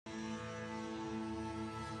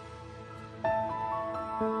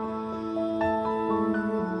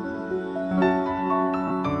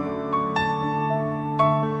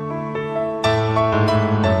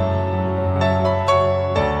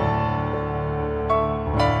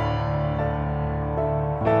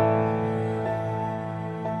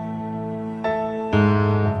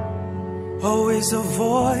Always a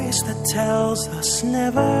voice that tells us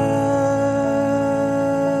never.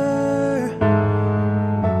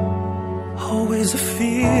 Always a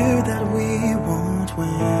fear that we won't win.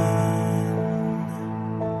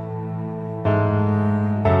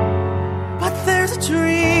 But there's a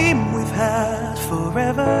dream we've had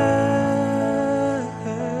forever.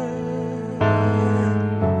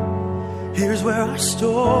 Here's where our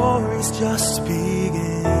stories just begin.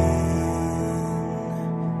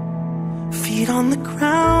 Feet on the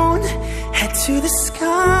ground, head to the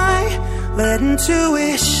sky. Let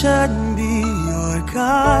intuition be your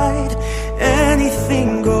guide.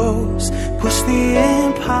 Anything goes, push the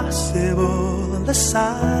impossible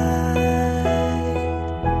aside.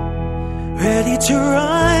 Ready to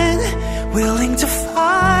run, willing to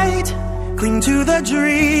fight. Cling to the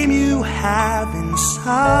dream you have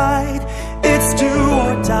inside. It's do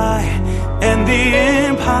or die, and the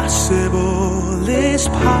impossible is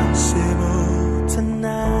possible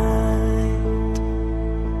tonight.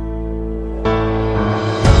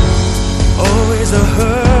 Always a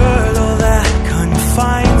hurdle that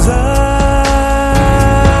confines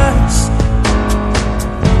us.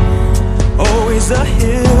 Always a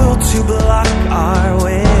hill to block our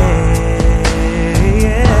way.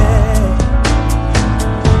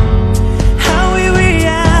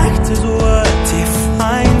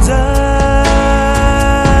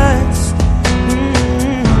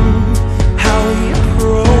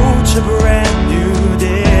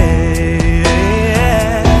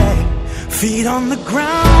 Feet on the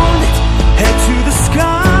ground, head to the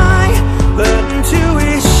sky. Let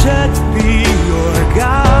intuition be your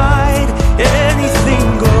guide. Anything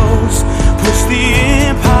goes, push the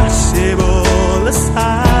impossible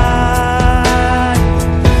aside.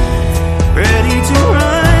 Ready to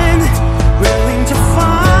run, willing to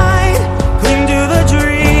fight. Cling to the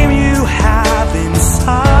dream you have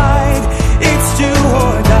inside. It's do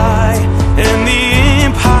or die, and the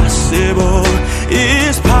impossible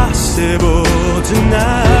is possible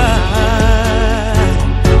tonight.